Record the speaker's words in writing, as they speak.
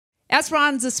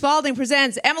Esperanza Spalding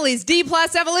presents Emily's D+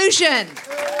 Evolution.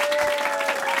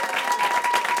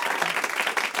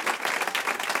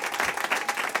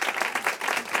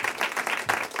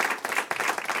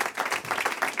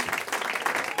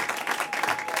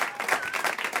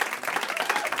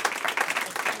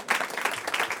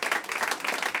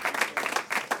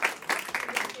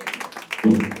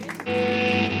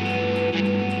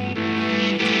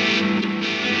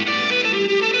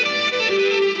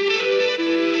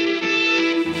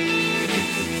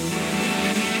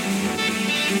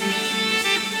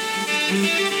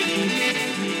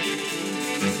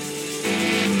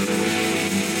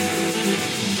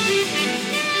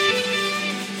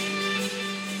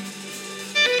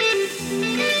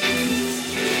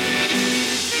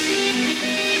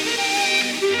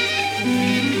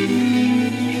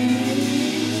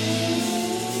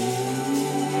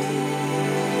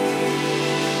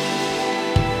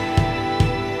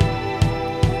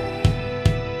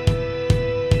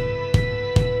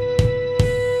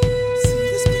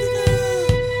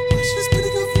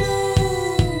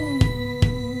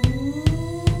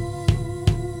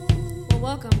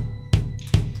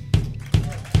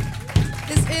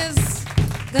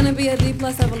 Be a D+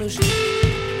 evolution.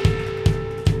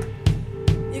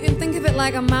 You can think of it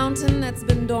like a mountain that's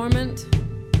been dormant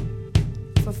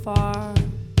for far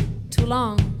too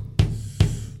long.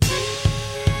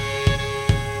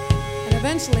 And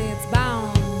eventually it's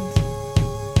bound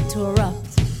to erupt.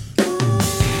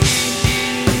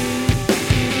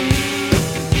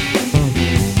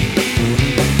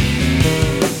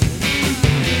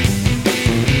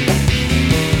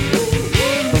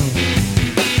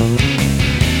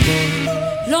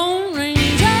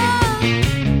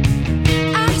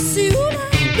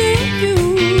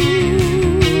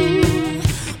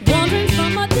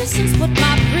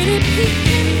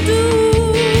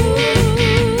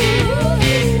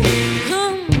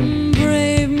 Come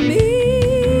brave me.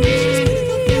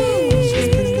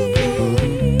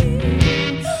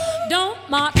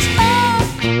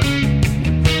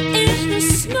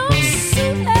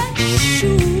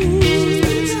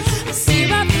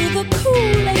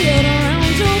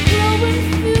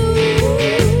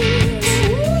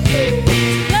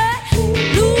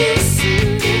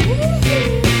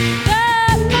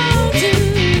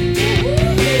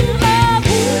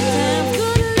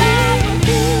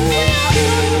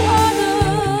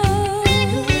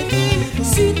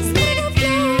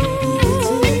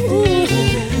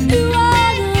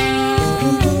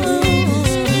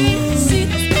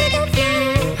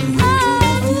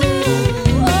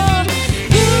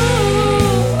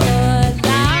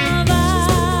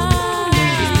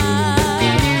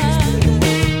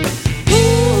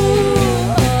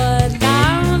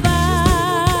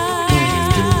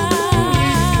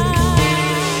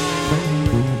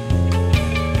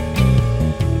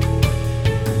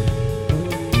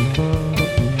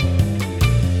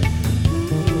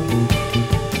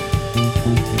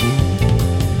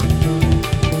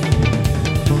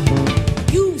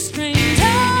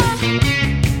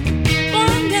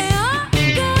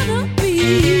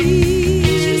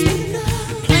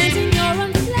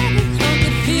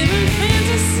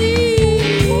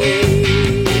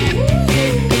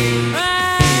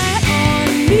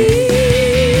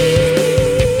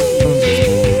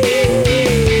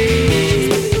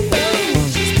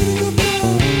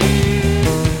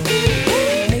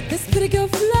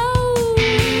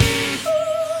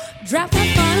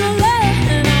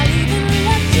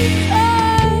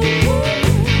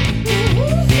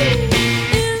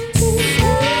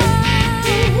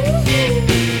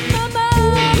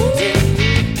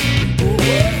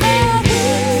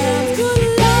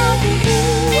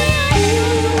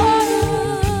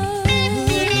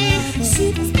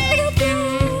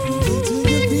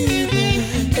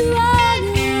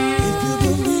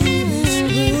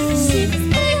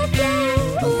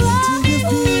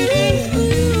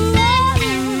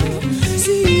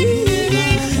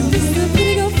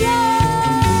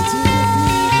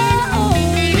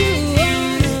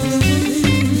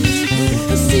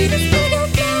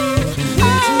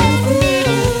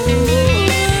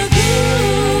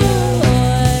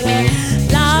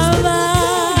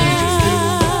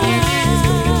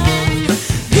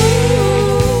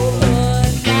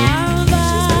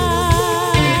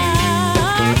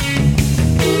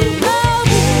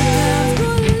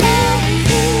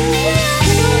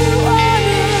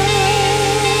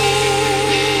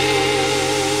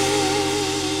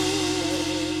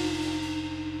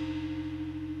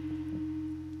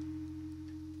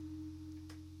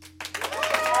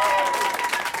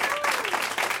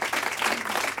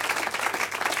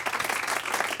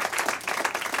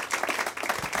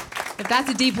 That's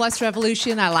a D plus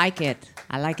revolution. I like it.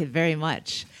 I like it very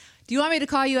much. Do you want me to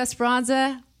call you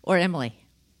Esperanza or Emily?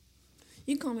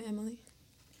 You can call me Emily.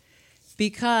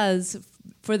 Because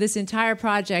for this entire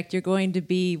project, you're going to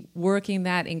be working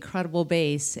that incredible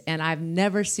bass, and I've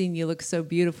never seen you look so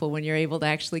beautiful when you're able to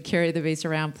actually carry the bass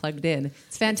around plugged in.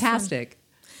 It's fantastic.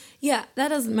 Yeah, that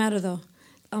doesn't matter, though.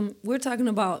 We're talking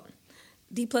about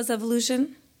D plus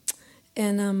evolution,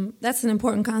 and that's an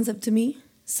important concept to me.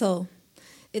 So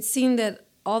it seemed that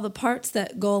all the parts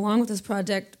that go along with this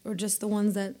project are just the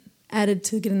ones that added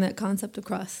to getting that concept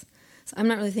across. So I'm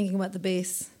not really thinking about the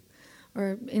bass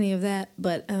or any of that,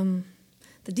 but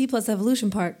the D plus evolution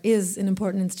part is an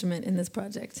important instrument in this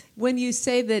project. When you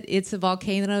say that it's a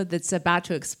volcano that's about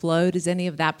to explode, is any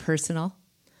of that personal?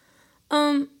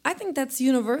 I think that's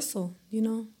universal, you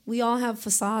know. We all have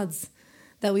facades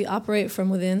that we operate from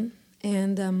within,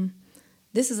 and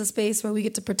this is a space where we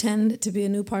get to pretend to be a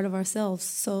new part of ourselves.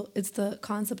 So it's the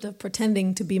concept of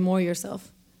pretending to be more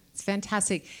yourself. It's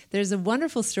fantastic. There's a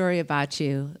wonderful story about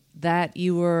you that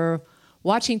you were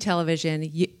watching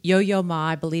television. Yo-Yo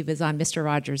Ma, I believe, is on Mr.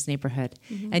 Rogers' Neighborhood.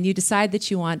 Mm-hmm. And you decide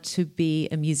that you want to be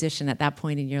a musician at that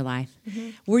point in your life.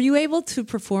 Mm-hmm. Were you able to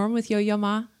perform with Yo-Yo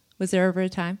Ma? Was there ever a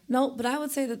time? No, but I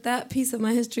would say that piece of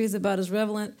my history is about as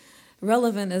relevant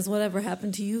as whatever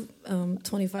happened to you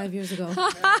 25 years ago.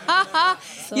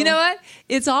 So, you know what?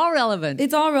 It's all relevant.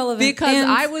 It's all relevant. Because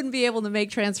I wouldn't be able to make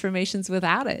transformations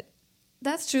without it.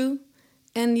 That's true.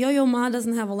 And Yo-Yo Ma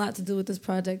doesn't have a lot to do with this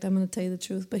project, I'm going to tell you the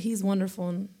truth. But he's wonderful,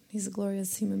 and he's a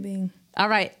glorious human being. All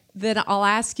right. Then I'll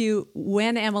ask you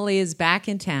when Emily is back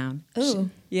in town.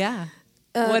 Oh. Yeah.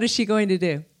 What is she going to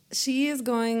do?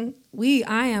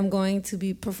 I am going to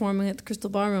be performing at the Crystal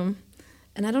Ballroom.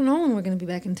 And I don't know when we're going to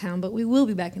be back in town, but we will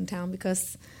be back in town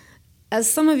because, as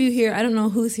some of you here, I don't know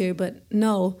who's here, but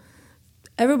no,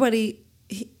 everybody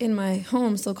in my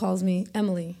home still calls me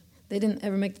Emily. They didn't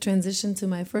ever make the transition to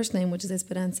my first name, which is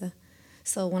Esperanza.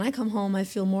 So when I come home, I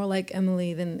feel more like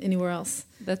Emily than anywhere else.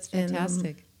 That's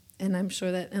fantastic. And I'm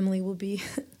sure that Emily will be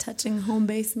touching home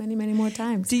base many, many more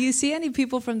times. Do you see any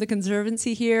people from the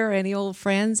Conservancy here or any old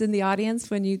friends in the audience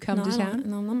when you come to town?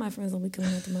 No, none of my friends will be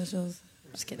coming out to my shows.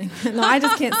 Just kidding. No, I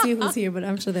just can't see who's here, but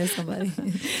I'm sure there's somebody.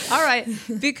 All right.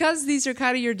 Because these are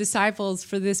kind of your disciples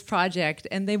for this project,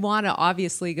 and they want to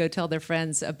obviously go tell their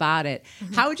friends about it,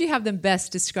 how would you have them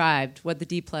best described what the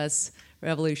D plus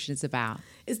revolution is about?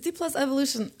 It's D plus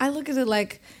evolution. I look at it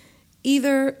like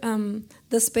either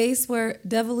the space where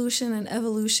devolution and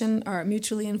evolution are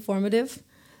mutually informative,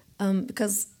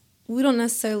 because we don't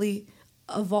necessarily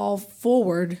evolve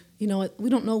forward. You know, we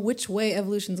don't know which way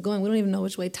evolution's going. We don't even know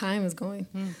which way time is going.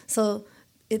 So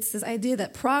it's this idea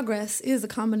that progress is a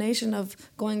combination of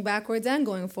going backwards and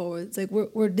going forwards. Like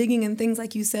we're digging in things,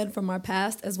 like you said, from our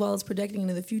past as well as projecting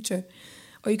into the future.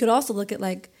 Or you could also look at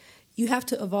like you have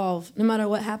to evolve no matter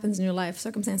what happens in your life.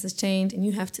 Circumstances change and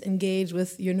you have to engage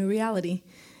with your new reality.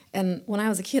 And when I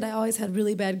was a kid, I always had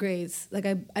really bad grades. Like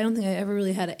I don't think I ever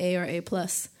really had an A or A+.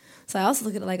 So I also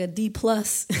look at it like a D+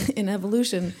 in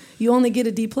evolution. You only get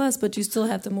a D+, but you still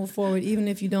have to move forward, even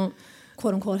if you don't,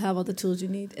 quote unquote, have all the tools you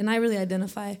need. And I really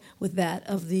identify with that,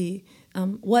 of the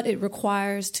what it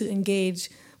requires to engage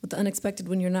with the unexpected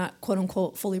when you're not, quote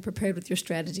unquote, fully prepared with your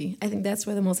strategy. I think that's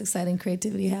where the most exciting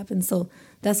creativity happens. So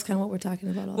that's kind of what we're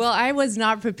talking about also. Well, I was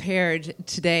not prepared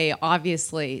today,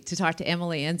 obviously, to talk to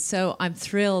Emily, and so I'm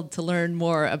thrilled to learn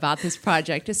more about this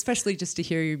project, especially just to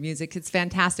hear your music. It's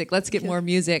fantastic. Let's get more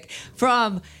music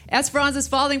from Esperanza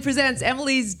Spalding presents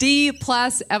Emily's D+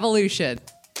 Evolution.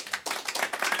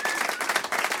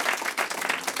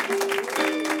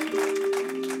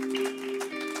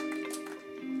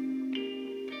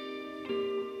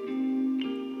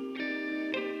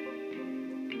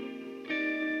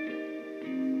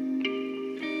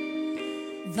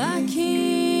 Thy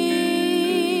kingdom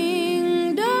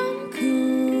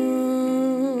come,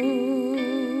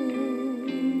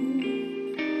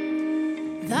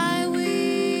 thy will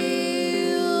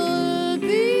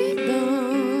be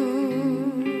done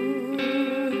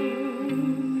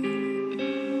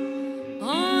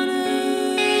on earth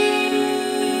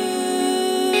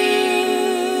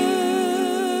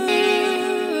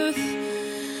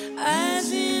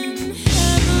as in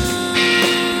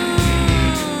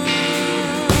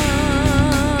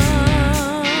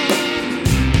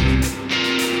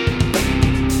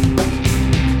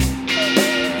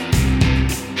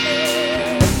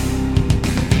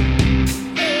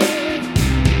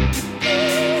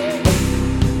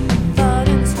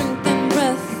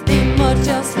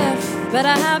better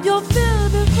have your fill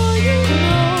before you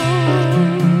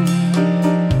know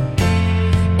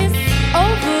it's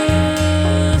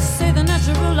over. Say the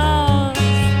natural laws,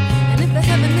 and if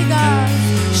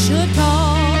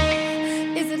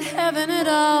having it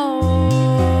all.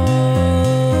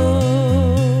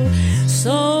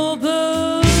 Sober.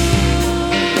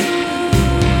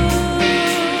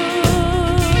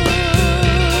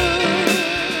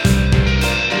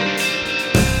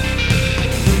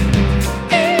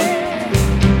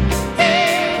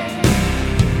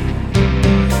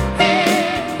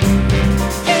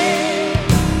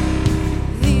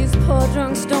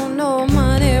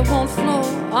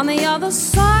 On the other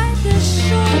side, they're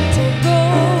sure to go.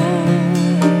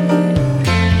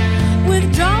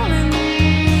 Withdrawing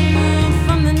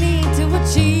from the need to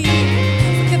achieve.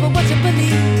 Forgive what you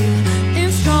believe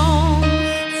in strong,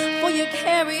 for you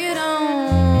carry it on.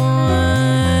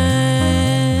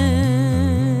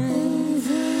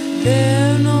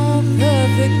 There are no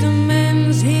perfect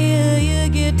amends here. You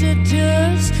get to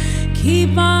just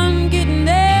keep on getting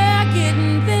there,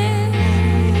 getting there.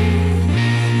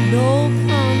 No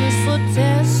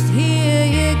test here,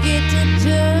 you get to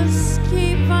just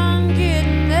keep on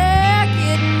getting there,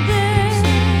 getting there.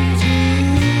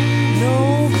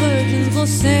 No virgins or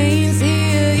saints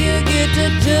here, you get to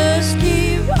just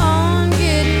keep on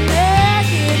getting there,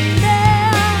 getting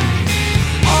there.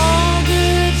 All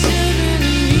good children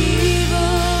and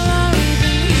evil are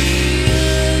even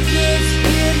here, just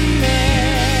getting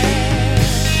there.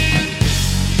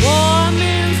 Poor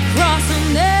man's crossing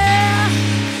there.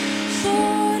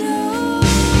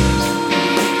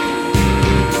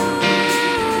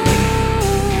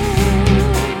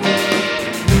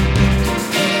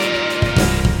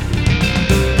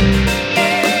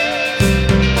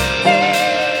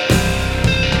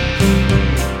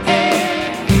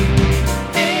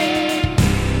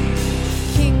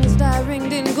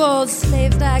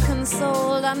 Slaves die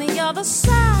consoled. On the other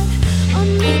side, a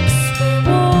mixed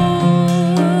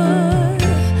reward.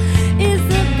 Is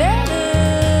the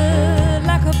better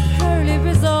like a pearly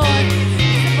resort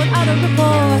without a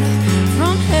reward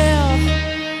from hell?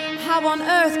 How on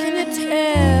earth can you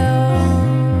tell?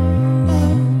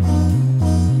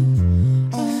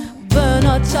 Burn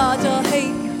or charge or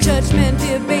hate, judgment,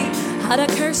 debate, how to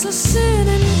curse or sin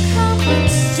and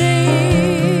compensate.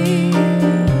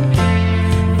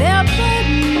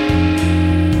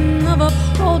 Burden of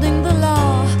upholding the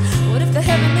law. What if the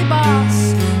heavenly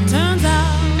boss turns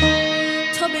out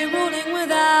to be ruling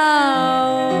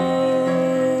without?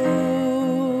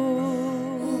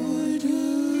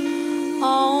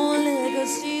 All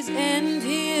legacies end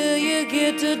here. You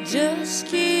get to just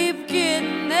keep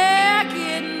getting there,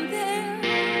 getting there.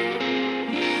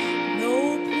 No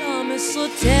promise or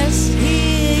test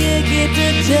here. You get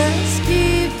to just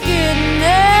keep getting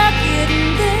there,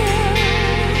 getting there.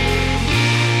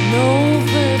 No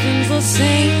virgins or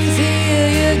saints here,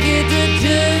 you get to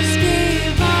just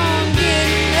keep on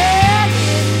getting there,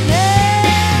 getting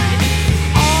there.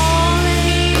 All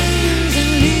aliens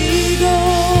and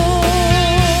legals,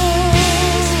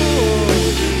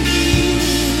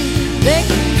 they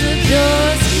can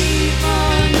just keep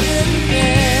on getting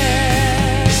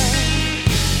there.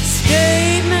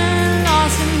 Skate man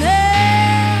lost in there.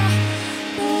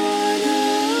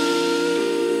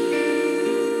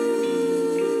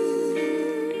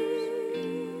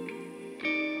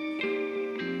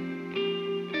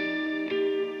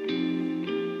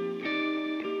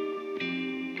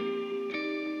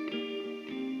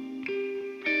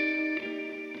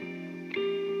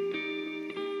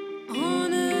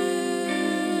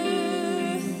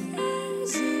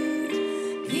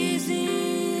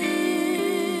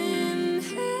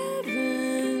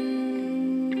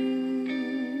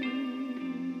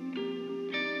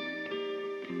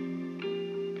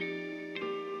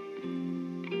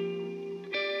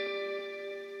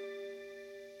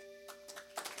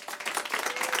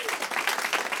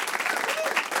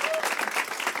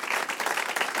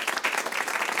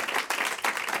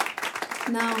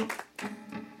 Now,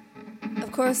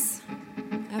 of course,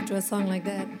 after a song like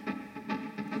that,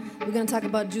 we're going to talk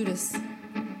about Judas,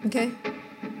 okay?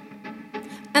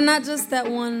 And not just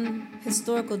that one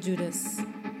historical Judas.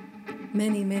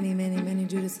 Many, many, many, many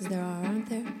Judases there are, aren't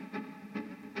there?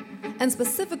 And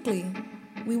specifically,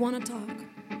 we want to talk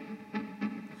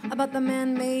about the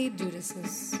man-made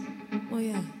Judases. Oh,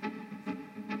 yeah.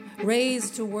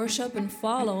 Raised to worship and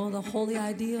follow the holy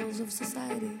ideals of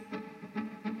society.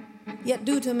 Yet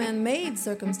due to man-made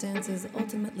circumstances,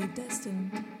 ultimately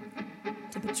destined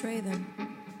to betray them.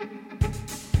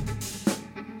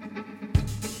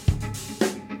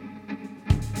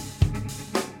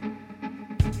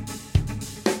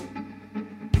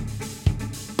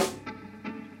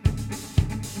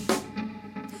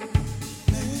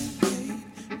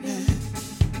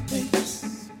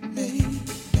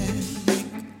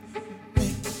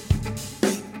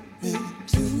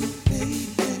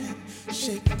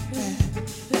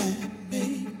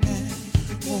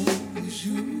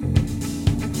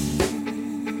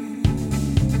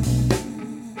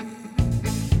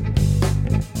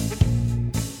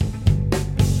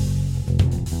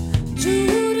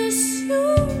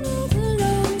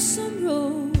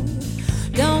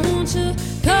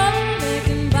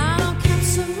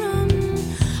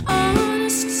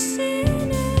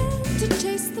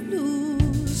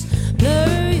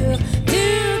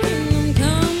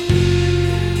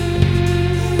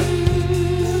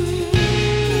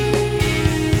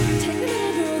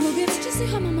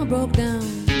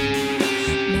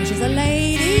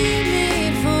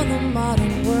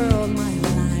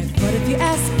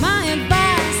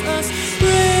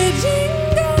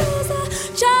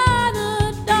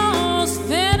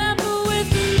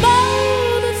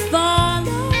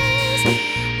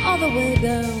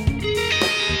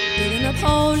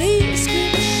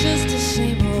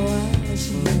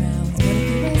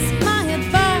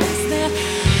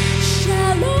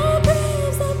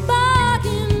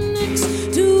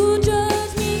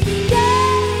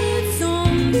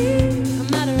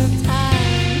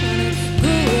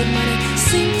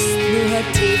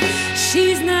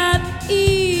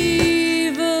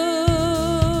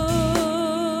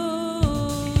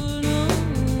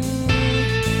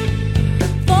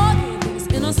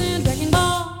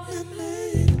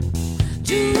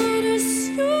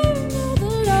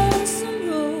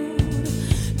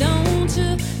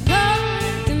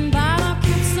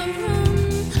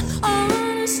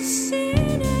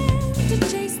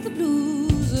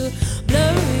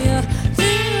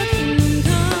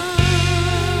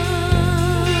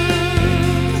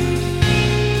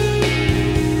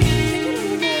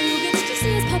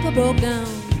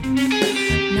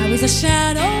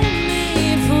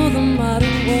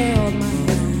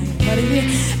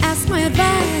 you ask my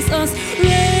advice, us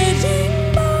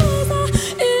raging boys are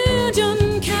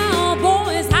Indian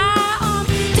cowboys, high on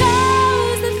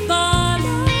toes that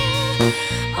follow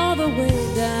all the way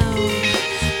down,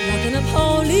 locking up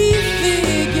holy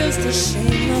figures to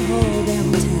shame the whole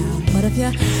damn town. But if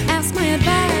you ask my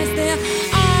advice, their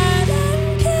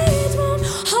island cage won't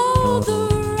hold the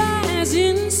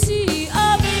rising sea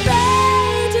of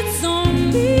rage. It's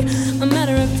only a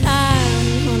matter of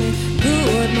time, honey.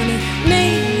 Good money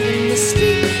made in the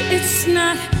street. It's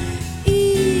not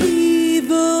evil.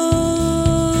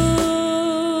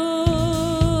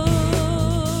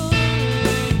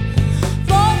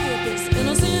 Forget this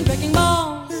innocent wrecking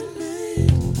ball.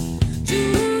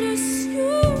 Judas,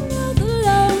 you know the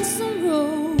lonesome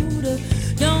road.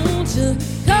 Don't you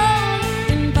call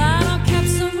and buy no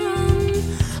caps of rum.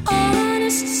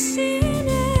 Honest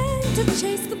sinning to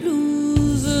chase the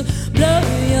blues, blow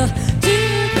you till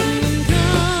you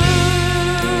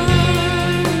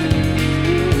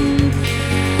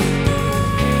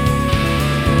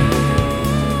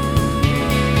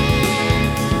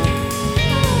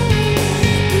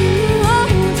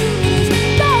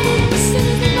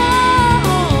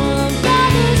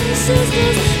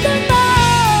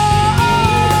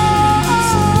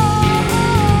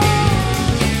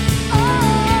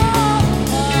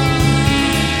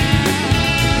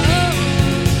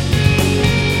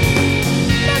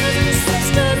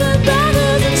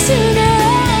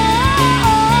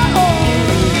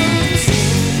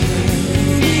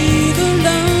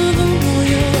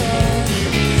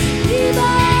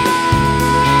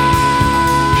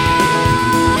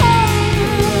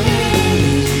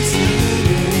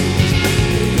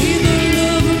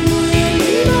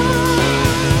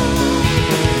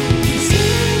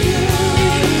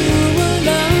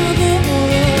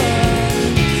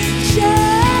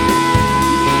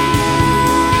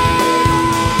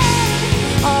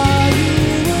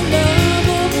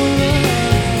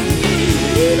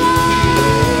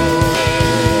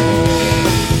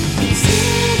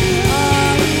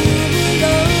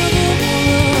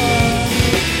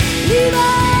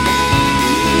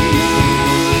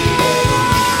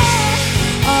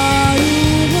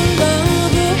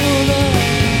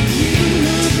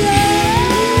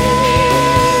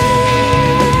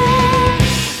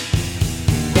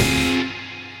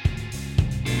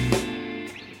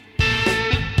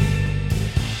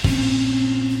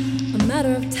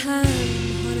matter of time,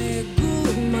 honey.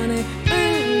 Good money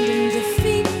earned in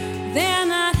defeat. They're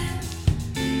not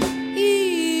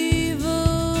evil.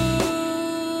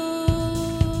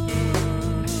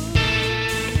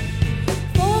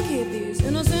 Forgive these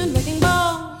innocent wrecking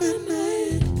balls.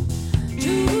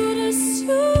 Judas, you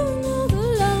know the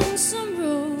lonesome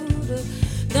road.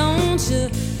 Don't you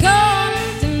go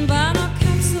and buy no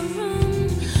caps of rum.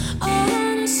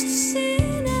 Honest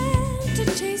sinning to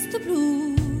chase the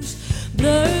blues.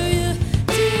 Blur you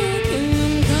till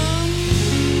kingdom come.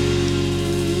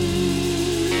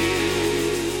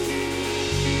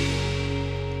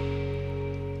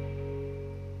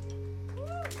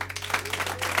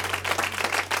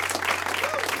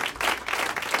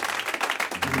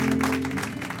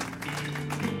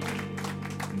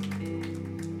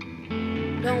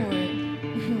 Don't worry.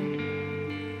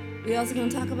 We also gonna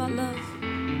talk about love.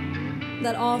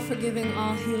 That all-forgiving,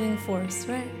 all-healing force,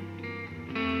 right?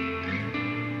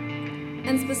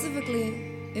 And specifically,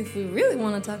 if we really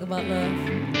want to talk about love,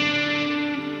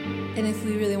 and if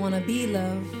we really want to be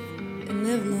love and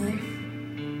live love,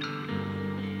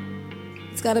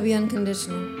 it's got to be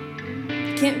unconditional.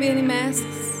 Can't be any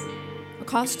masks or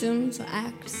costumes or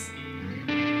acts,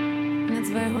 and that's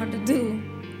very hard to do.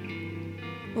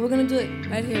 But we're going to do it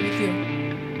right here with you.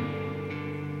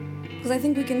 Because I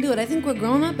think we can do it. I think we're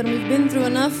grown up and we've been through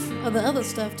enough of the other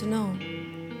stuff to know.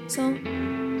 So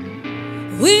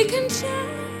we can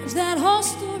change that whole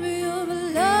story of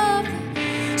love.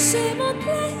 Same old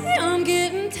play I'm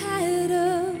getting tired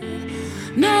of.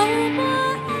 No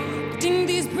more acting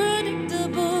these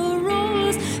predictable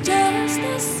roles. Just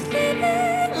us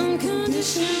living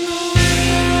unconditional.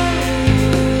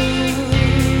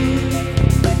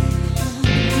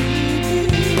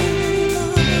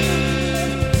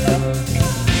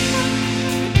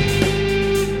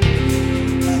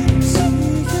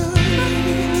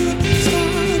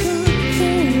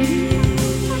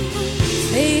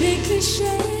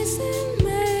 Clichés and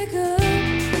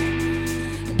makeup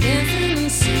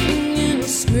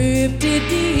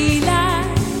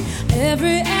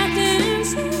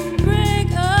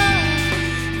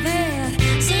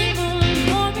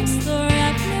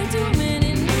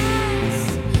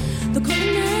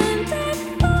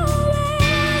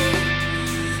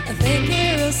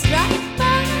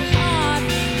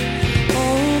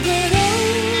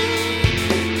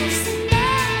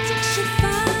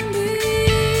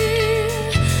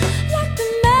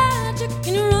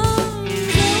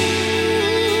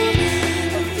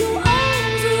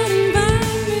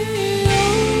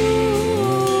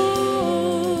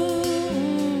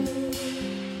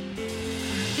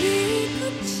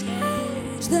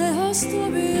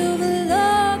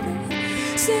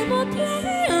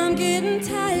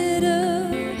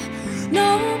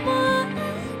No more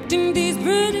acting these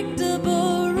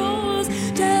predictable roles.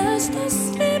 Just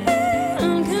us living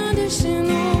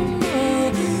unconditional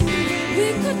love. We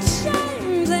could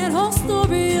change that whole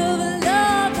story of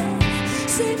love.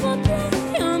 Say more play,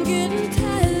 I'm getting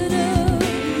tired of.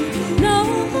 No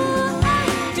more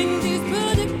acting these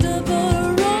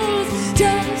predictable roles.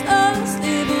 Just us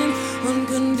living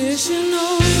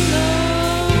unconditional love.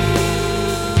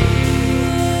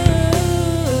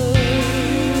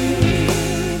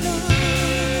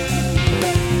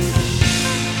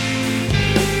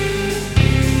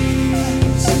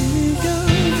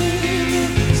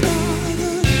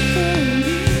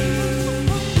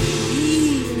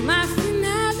 My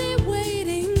finale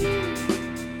waiting,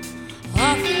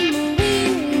 offering my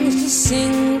wings to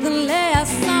sing the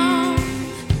last song,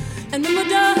 and when we're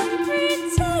done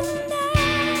pretending,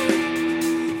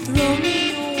 throw me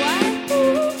a white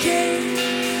bouquet.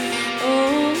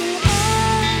 Oh, I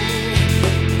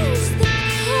lose the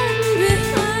curtain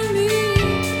behind me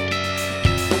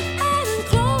and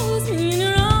enclose me in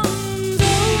your arms.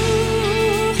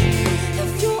 Oh,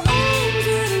 if your arms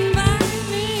would invite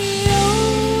me, oh,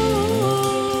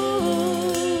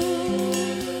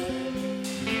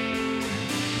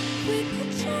 we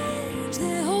could change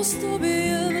the whole story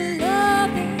of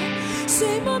love.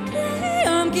 Say more play,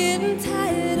 I'm getting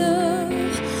tired of.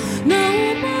 No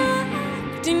more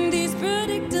acting these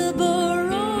predictable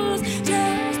roles.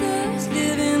 Just us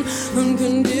living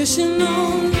unconditional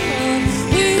love.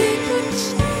 We could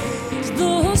change the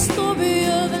whole story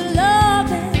of love.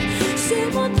 Say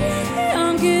more play,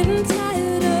 I'm getting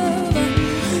tired of.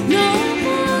 No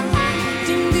more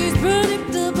acting these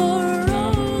predictable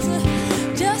roles.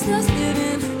 Just us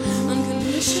living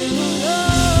unconditional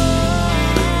love.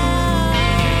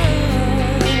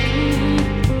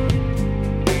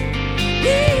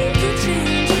 We could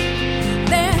change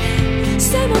that.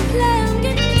 Say more play, I'm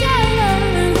getting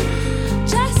tired of.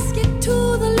 Just get to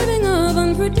the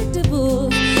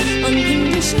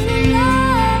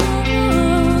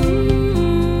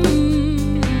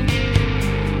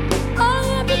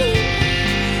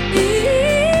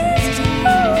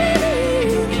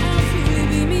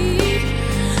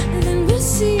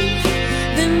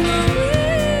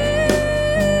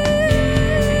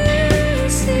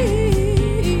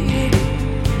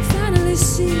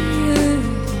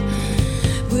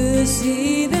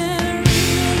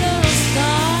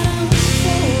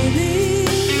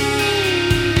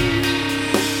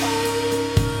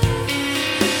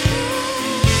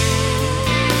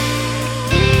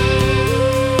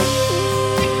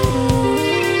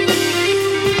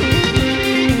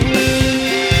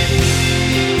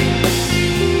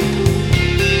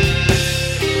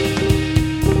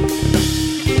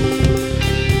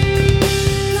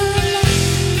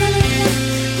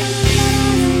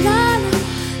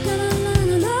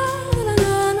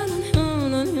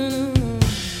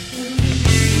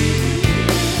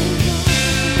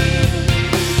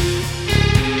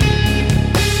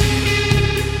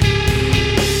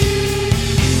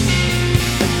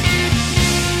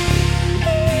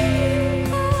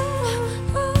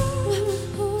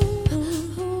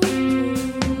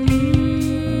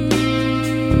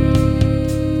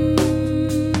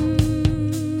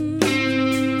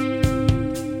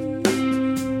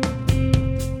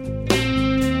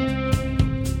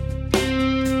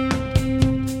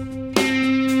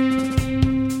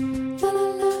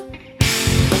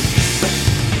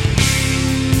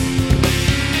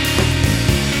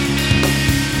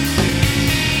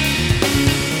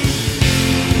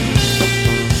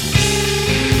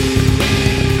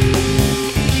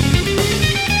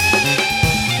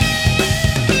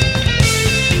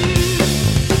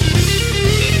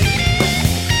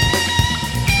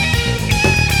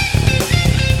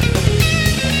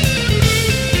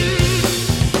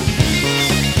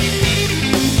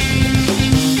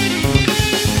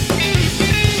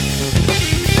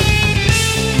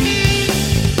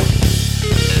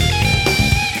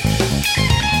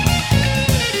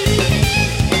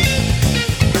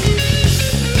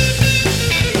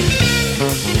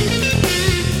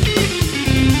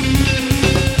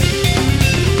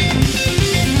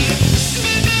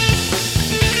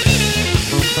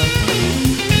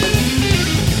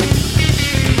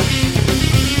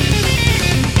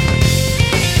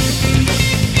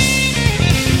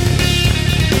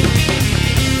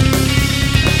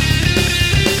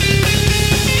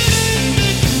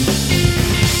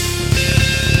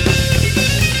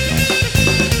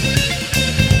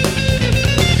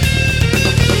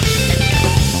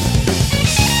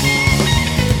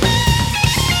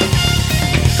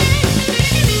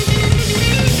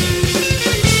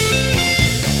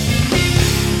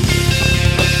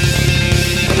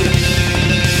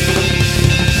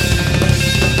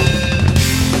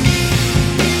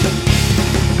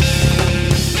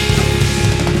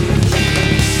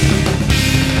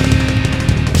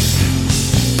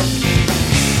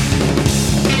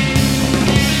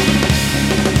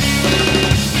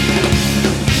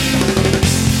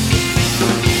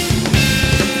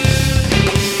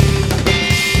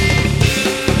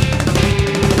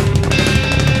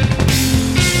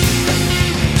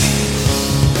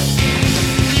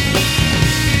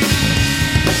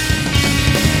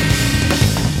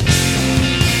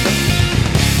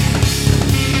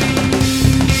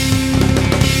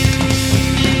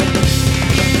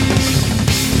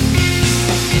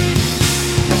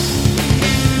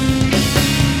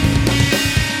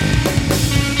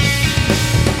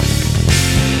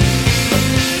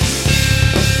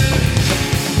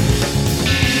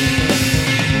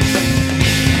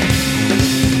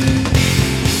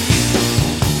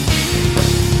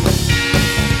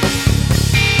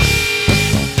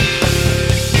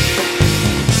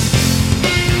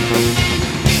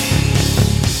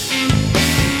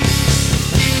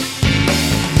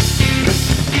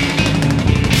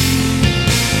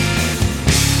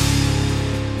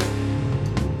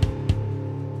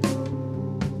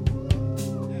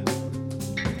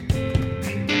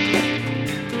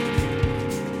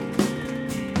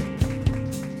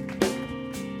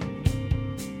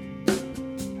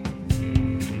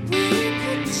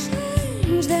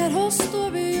that whole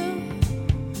story of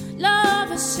love,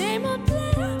 the same old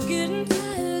play I'm getting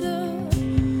tired of.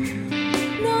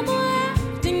 No more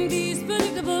acting these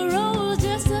predictable roles,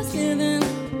 just us living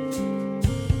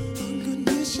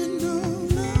unconditional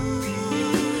love.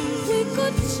 We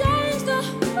could change the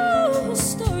whole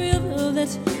story of love, that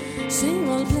same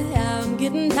old play I'm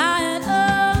getting tired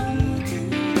of.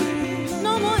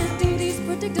 No more acting these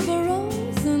predictable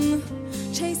roles and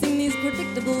chasing these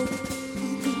predictable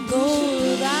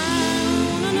goals. I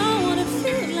wanna know what it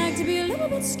feels like to be a little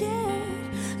bit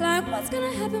scared, like what's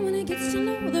gonna happen when it gets to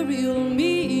know the real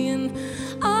me. And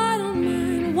I don't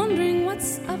mind wondering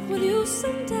what's up with you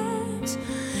sometimes.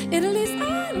 At least I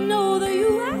know that you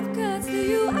have guts, that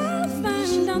you I'll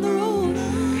find down the road.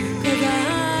 'Cause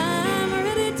I'm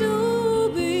ready to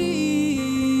be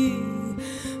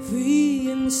free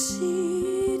and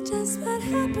see just what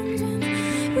happens when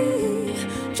we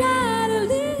try to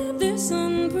live this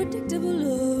unpredictable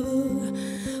love.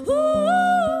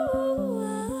 Ooh,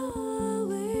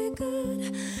 we could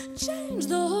change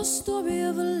the whole story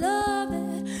of a love,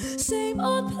 that same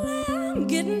old play I'm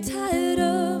getting tired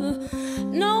of.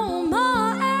 No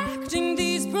more acting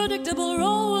these predictable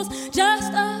roles,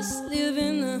 just us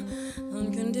living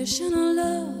unconditional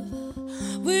love.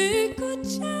 We could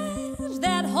change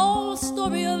that whole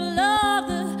story of love,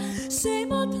 the same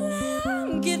old play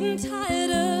I'm getting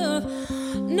tired of.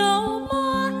 No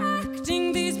more acting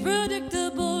these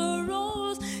predictable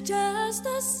roles, just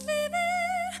us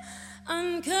living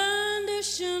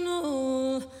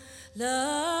unconditional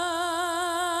love.